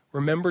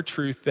 Remember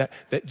truth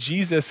that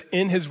Jesus,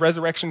 in his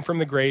resurrection from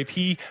the grave,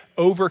 he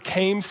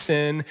overcame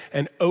sin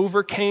and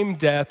overcame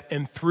death.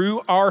 And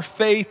through our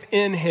faith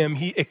in him,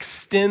 he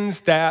extends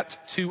that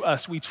to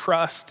us. We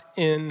trust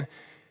in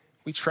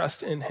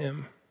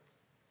him.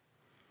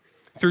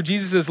 Through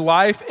Jesus'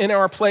 life in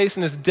our place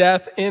and his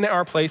death in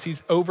our place,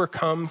 he's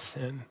overcome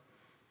sin.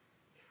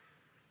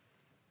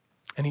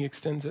 And he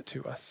extends it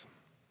to us.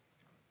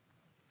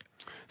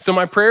 So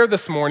my prayer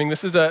this morning,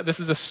 this is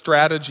a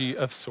strategy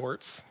of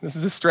sorts. This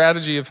is a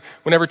strategy of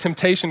whenever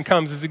temptation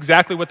comes, is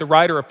exactly what the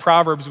writer of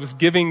Proverbs was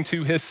giving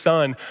to his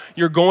son.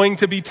 You're going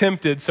to be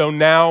tempted, so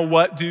now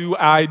what do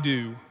I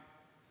do?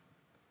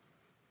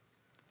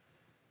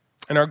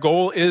 And our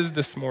goal is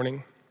this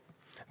morning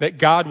that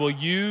God will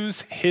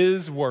use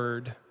his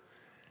word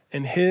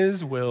and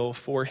his will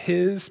for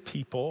his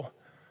people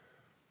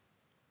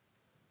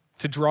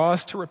to draw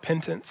us to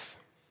repentance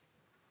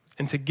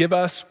and to give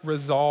us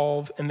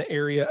resolve in the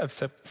area of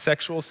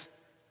sexual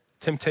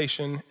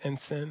temptation and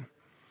sin.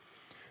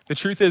 The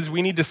truth is,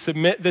 we need to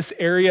submit this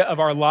area of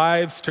our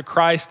lives to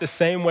Christ the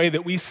same way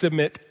that we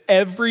submit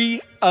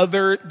every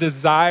other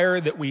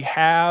desire that we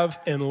have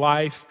in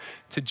life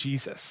to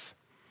Jesus.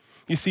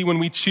 You see, when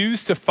we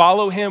choose to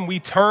follow him, we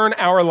turn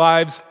our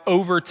lives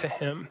over to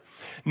him.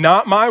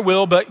 Not my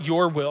will, but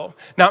your will.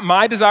 Not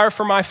my desire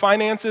for my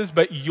finances,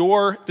 but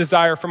your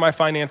desire for my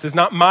finances.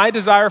 Not my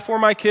desire for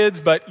my kids,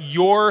 but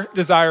your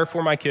desire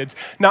for my kids.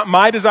 Not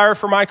my desire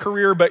for my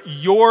career, but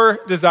your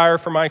desire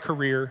for my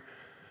career.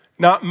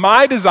 Not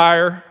my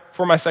desire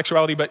for my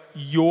sexuality, but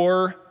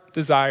your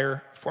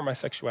desire for my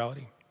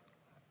sexuality.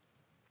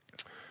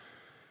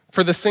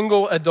 For the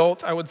single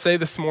adult, I would say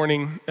this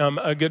morning,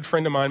 a good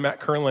friend of mine, Matt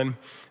Curlin,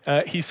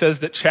 he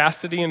says that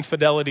chastity and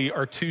fidelity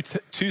are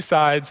two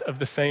sides of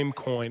the same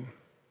coin.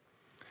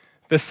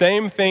 The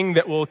same thing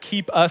that will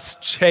keep us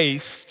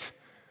chaste,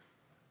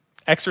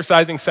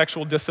 exercising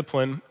sexual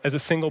discipline as a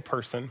single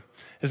person,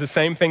 is the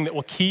same thing that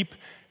will keep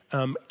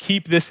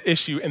this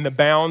issue in the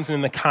bounds and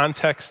in the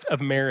context of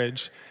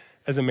marriage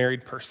as a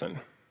married person.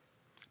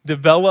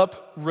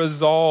 Develop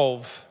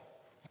resolve.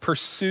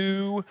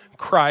 Pursue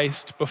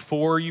Christ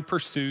before you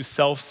pursue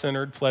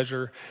self-centered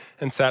pleasure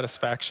and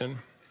satisfaction.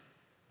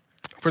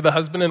 For the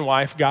husband and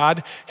wife,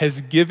 God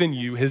has given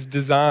you his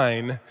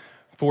design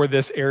for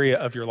this area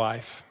of your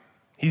life.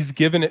 He's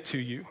given it to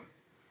you.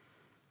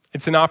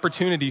 It's an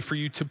opportunity for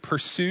you to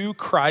pursue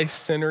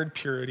Christ-centered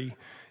purity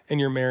in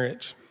your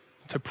marriage,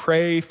 to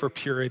pray for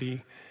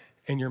purity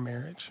in your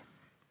marriage.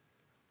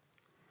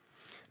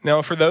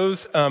 Now, for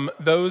those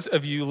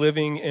of you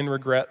living in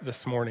regret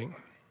this morning,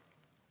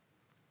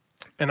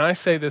 and I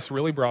say this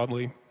really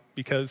broadly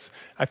because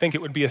I think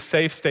it would be a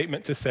safe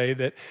statement to say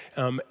that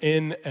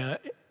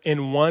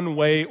in one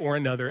way or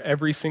another,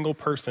 every single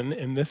person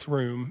in this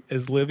room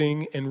is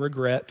living in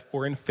regret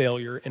or in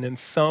failure, and in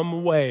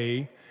some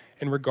way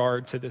in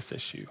regard to this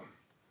issue.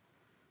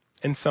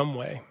 In some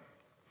way.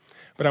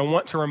 But I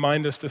want to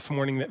remind us this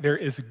morning that there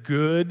is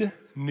good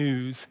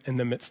news in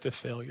the midst of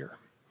failure.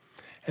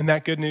 And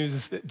that good news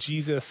is that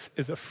Jesus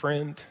is a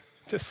friend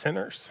to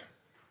sinners.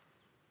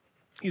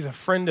 He's a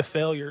friend to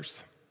failures.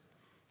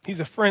 He's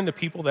a friend to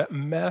people that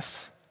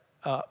mess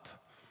up.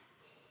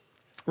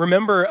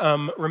 Remember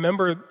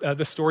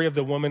the story of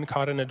the woman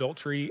caught in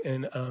adultery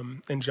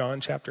in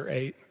John chapter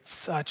 8.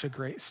 Such a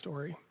great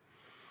story.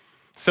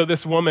 So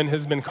this woman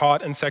has been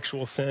caught in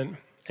sexual sin,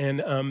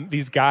 and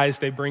these guys,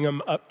 they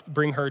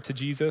bring her to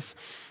Jesus,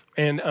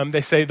 and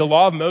they say the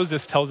law of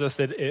Moses tells us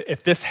that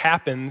if this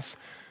happens,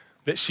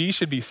 that she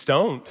should be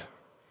stoned.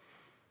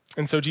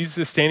 And so Jesus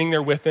is standing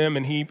there with them,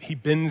 and he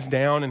bends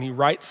down and he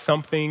writes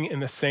something in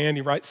the sand.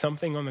 He writes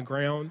something on the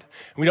ground.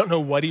 We don't know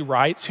what he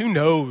writes. Who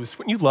knows?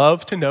 Wouldn't you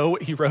love to know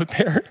what he wrote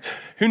there?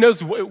 Who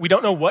knows? We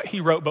don't know what he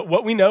wrote, but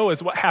what we know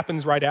is what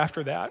happens right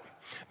after that.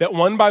 That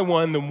one by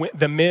one,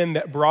 the men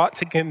that brought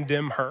to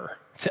condemn her,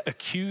 to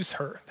accuse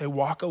her, they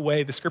walk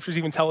away. The scriptures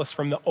even tell us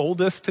from the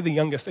oldest to the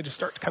youngest, they just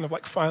start kind of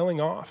like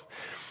filing off.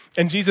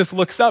 And Jesus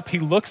looks up, he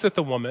looks at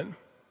the woman,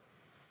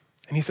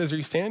 and he says, "Are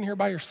you standing here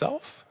by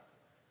yourself?"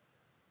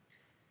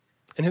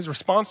 And his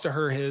response to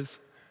her is,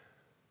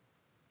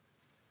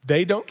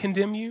 "They don't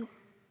condemn you,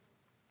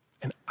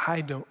 and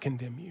I don't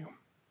condemn you.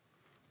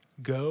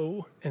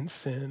 Go and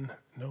sin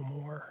no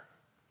more."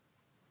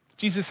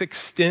 Jesus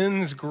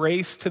extends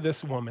grace to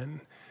this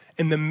woman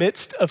in the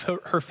midst of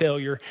her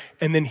failure,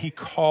 and then he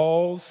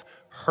calls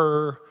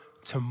her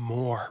to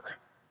more.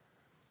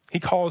 He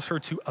calls her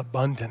to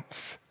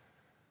abundance.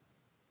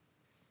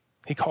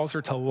 He calls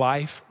her to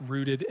life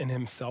rooted in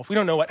himself. We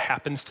don't know what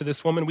happens to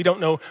this woman. We don't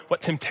know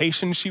what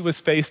temptation she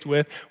was faced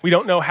with. We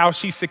don't know how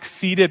she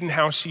succeeded and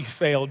how she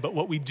failed. But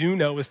what we do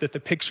know is that the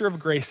picture of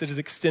grace that is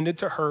extended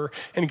to her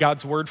in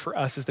God's word for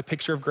us is the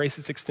picture of grace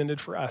that's extended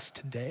for us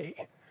today.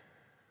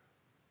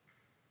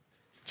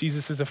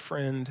 Jesus is a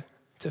friend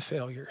to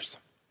failures.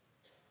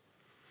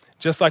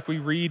 Just like we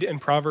read in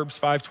Proverbs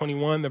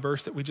 5:21, the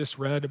verse that we just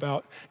read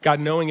about God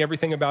knowing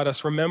everything about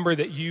us, remember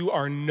that you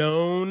are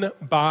known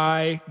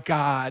by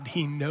God.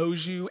 He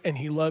knows you and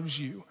he loves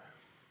you.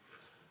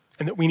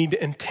 And that we need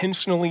to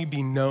intentionally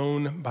be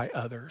known by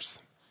others.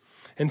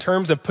 In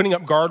terms of putting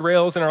up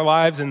guardrails in our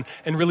lives and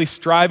really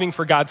striving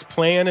for God's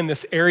plan in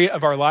this area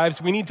of our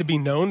lives, we need to be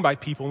known by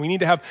people. We need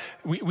to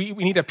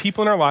have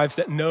people in our lives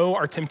that know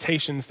our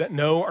temptations, that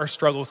know our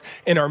struggles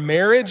in our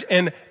marriage,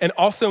 and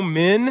also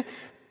men.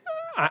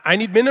 I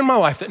need men in my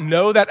life that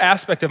know that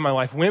aspect of my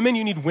life. Women,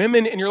 you need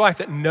women in your life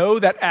that know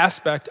that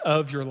aspect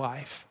of your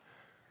life.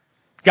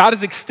 God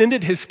has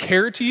extended his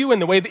care to you in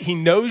the way that he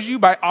knows you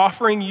by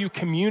offering you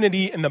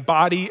community in the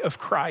body of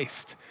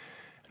Christ.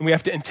 And we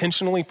have to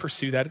intentionally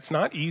pursue that. It's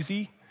not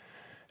easy.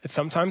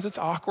 Sometimes it's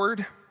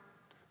awkward.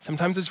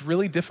 Sometimes it's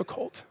really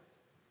difficult.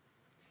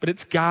 But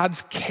it's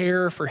God's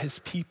care for his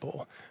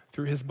people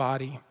through his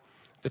body,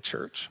 the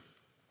church.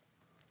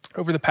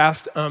 Over the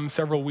past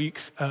several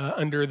weeks,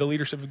 under the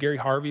leadership of Gary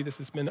Harvey, this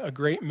has been a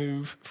great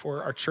move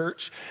for our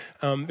church.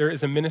 There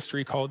is a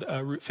ministry called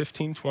Route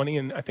 1520,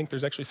 and I think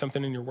there's actually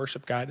something in your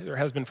worship guide. There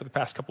has been for the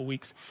past couple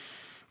weeks.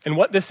 And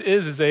what this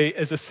is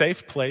a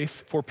safe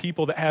place for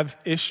people that have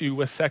issue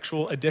with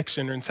sexual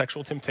addiction and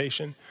sexual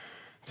temptation,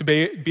 to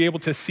be able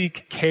to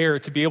seek care,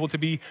 to be able to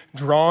be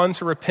drawn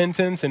to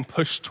repentance and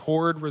push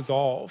toward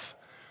resolve.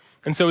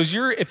 And so if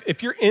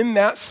you're in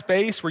that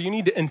space where you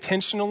need to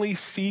intentionally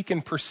seek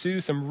and pursue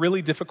some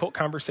really difficult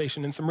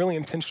conversation and some really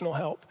intentional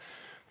help,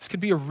 this could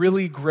be a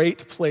really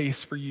great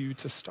place for you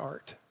to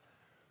start.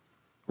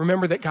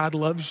 Remember that God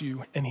loves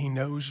you and he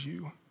knows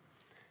you,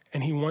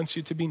 and he wants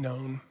you to be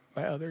known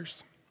by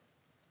others.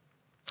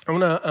 I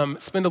want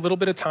to spend a little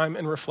bit of time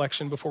in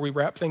reflection before we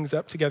wrap things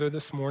up together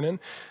this morning.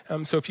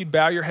 So if you'd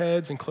bow your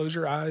heads and close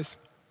your eyes.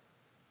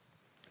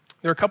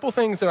 There are a couple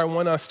things that I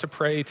want us to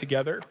pray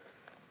together.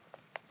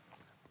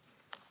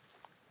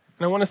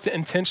 And I want us to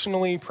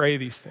intentionally pray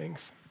these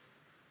things,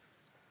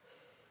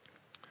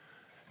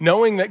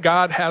 knowing that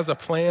God has a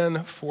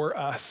plan for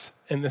us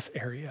in this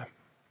area.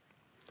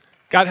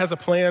 God has a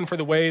plan for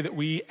the way that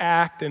we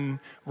act and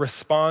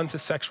respond to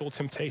sexual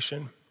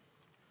temptation.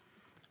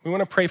 We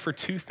want to pray for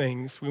two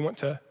things. We want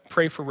to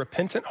pray for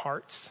repentant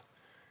hearts,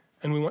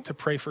 and we want to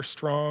pray for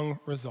strong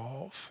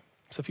resolve.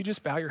 So if you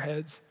just bow your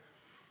heads,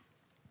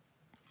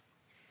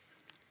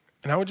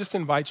 and I would just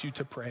invite you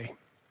to pray.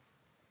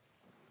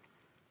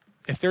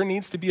 If there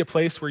needs to be a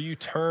place where you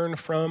turn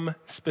from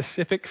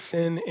specific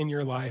sin in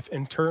your life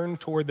and turn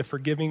toward the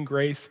forgiving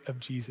grace of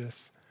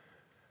Jesus,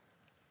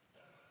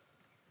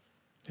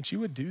 that you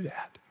would do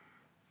that.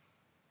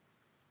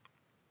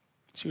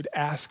 That you would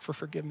ask for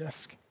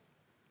forgiveness.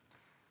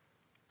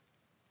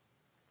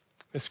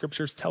 The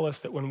scriptures tell us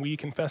that when we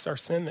confess our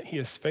sin, that he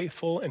is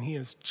faithful and he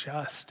is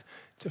just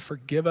to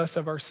forgive us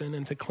of our sin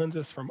and to cleanse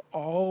us from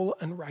all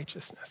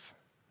unrighteousness.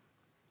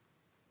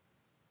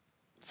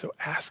 So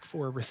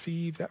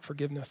receive that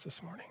forgiveness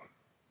this morning.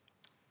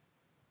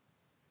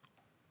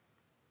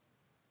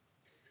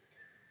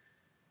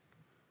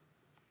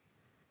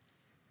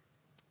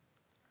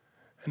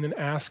 And then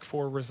ask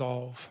for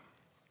resolve.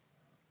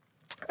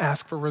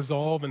 Ask for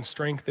resolve and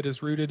strength that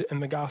is rooted in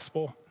the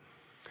gospel.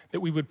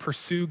 That we would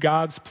pursue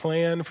God's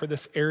plan for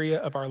this area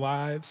of our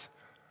lives.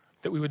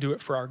 That we would do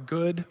it for our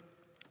good,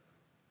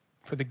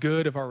 for the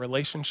good of our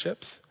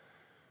relationships,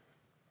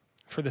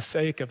 for the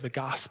sake of the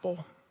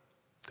gospel.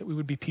 That we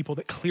would be people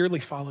that clearly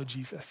follow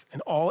Jesus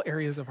in all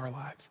areas of our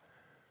lives,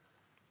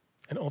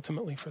 and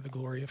ultimately for the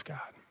glory of God.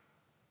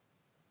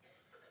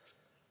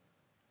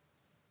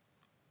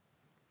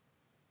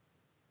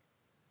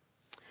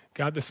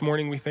 God, this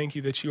morning we thank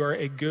you that you are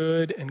a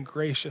good and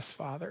gracious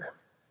Father.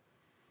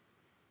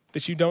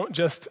 That you don't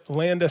just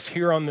land us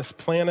here on this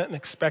planet and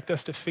expect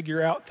us to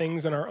figure out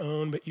things on our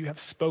own, but you have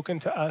spoken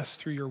to us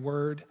through your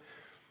word.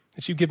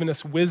 That you've given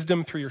us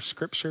wisdom through your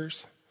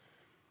scriptures.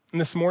 And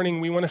this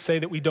morning, we want to say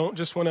that we don't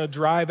just want to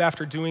drive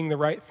after doing the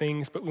right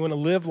things, but we want to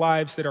live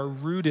lives that are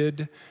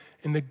rooted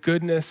in the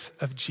goodness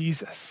of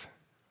Jesus,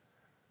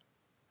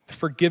 the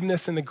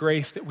forgiveness and the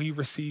grace that we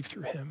receive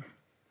through him.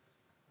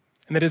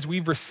 And that as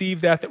we've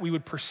received that we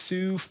would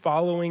pursue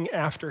following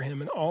after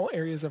him in all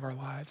areas of our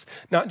lives,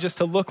 not just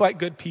to look like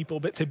good people,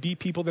 but to be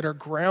people that are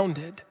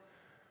grounded,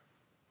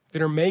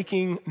 that are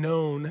making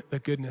known the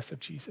goodness of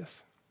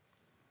Jesus.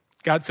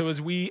 God, so as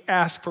we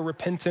ask for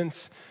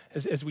repentance,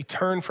 as we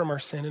turn from our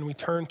sin and we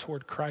turn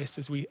toward Christ,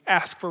 as we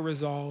ask for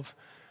resolve,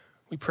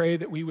 we pray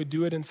that we would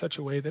do it in such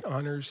a way that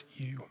honors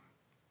you,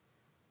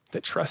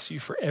 that trusts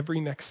you for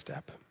every next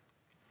step.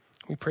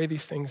 We pray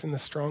these things in the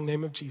strong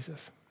name of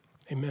Jesus.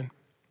 Amen.